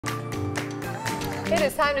It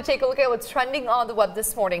is time to take a look at what's trending on the web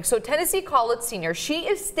this morning. So Tennessee college senior, she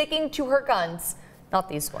is sticking to her guns. Not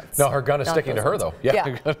these ones. No, her gun is sticking to her, though.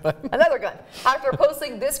 Yeah. Another gun. After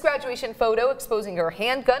posting this graduation photo exposing her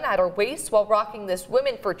handgun at her waist while rocking this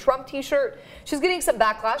Women for Trump t-shirt, she's getting some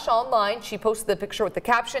backlash online. She posted the picture with the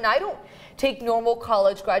caption, "I don't take normal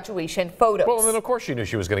college graduation photos." Well, then of course she knew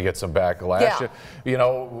she was going to get some backlash. Yeah. You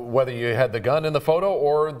know, whether you had the gun in the photo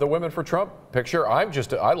or the Women for Trump picture, I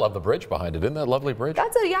love the bridge behind it. Isn't that a lovely bridge?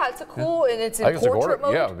 It's a cool, and it's in portrait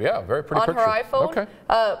mode. Yeah, very pretty on picture. Her iPhone. Okay.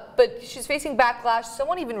 But she's facing backlash.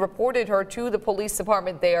 Someone even reported her to the police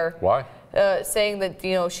department there. Why? Saying that,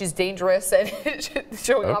 you know, she's dangerous and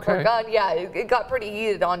showing off her gun. Yeah, it got pretty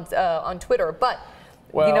heated on Twitter. But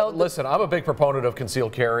well, you know, listen, I'm a big proponent of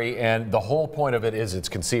concealed carry, and the whole point of it is it's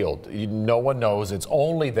concealed. No one knows. It's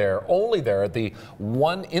only there at the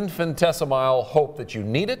one infinitesimal hope that you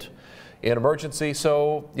need it in emergency.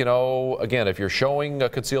 So, you know, again, if you're showing a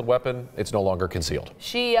concealed weapon, it's no longer concealed.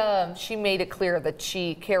 She made it clear that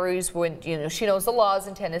she carries when, you know, she knows the laws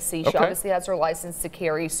in Tennessee. She obviously has her license to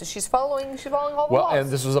carry, so she's following all the laws. Well,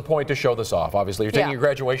 and this was a point to show this off. Obviously, you're taking your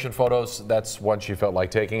graduation photos. That's one she felt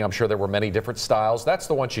like taking. I'm sure there were many different styles. That's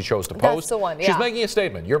the one she chose to post. That's the one, yeah. She's making a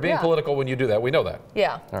statement. You're being political when you do that. We know that.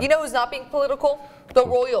 Yeah. You know who's not being political? The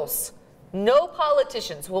Royals. No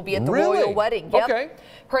politicians will be at the royal wedding. Yep. Okay.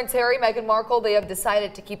 Prince Harry, Meghan Markle, they have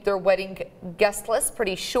decided to keep their wedding guest list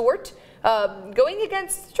pretty short, going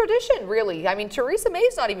against tradition, really. I mean, Theresa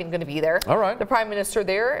May's not even going to be there. All right. The prime minister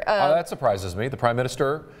there. That surprises me. The prime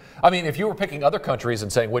minister. I mean, if you were picking other countries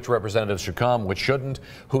and saying which representatives should come, which shouldn't,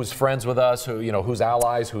 who's friends with us, who, you know, who's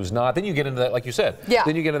allies, who's not, then you get into that, like you said. Yeah.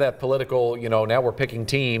 Then you get into that political, you know, now we're picking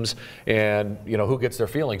teams and, you know, who gets their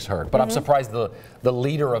feelings hurt. But I'm surprised the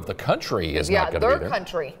leader of the country is not going to be there. Their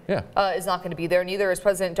country is not going to be there. Neither is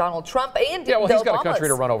President Donald Trump. And well, he's got a country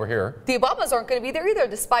to run over here. The Obamas aren't going to be there either,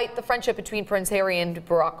 despite the friendship between Prince Harry and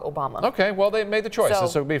Barack Obama. Okay, well, they made the choice. So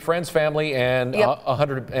it would be friends, family, and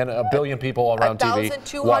 100 and a billion people around TV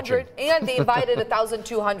 1,200, and they invited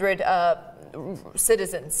 1,200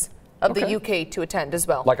 citizens of the UK to attend as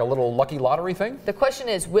well. Like a little lucky lottery thing? The question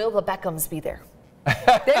is, will the Beckhams be there? They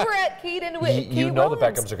were at Kate and Kate You know the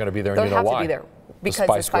Beckhams are going to be there, and you know why. They have to be there because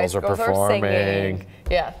the Spice Girls are performing. Singing.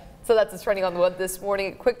 Yeah, so that's what's trending on the web this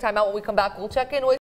morning. A quick timeout. When we come back, we'll check in with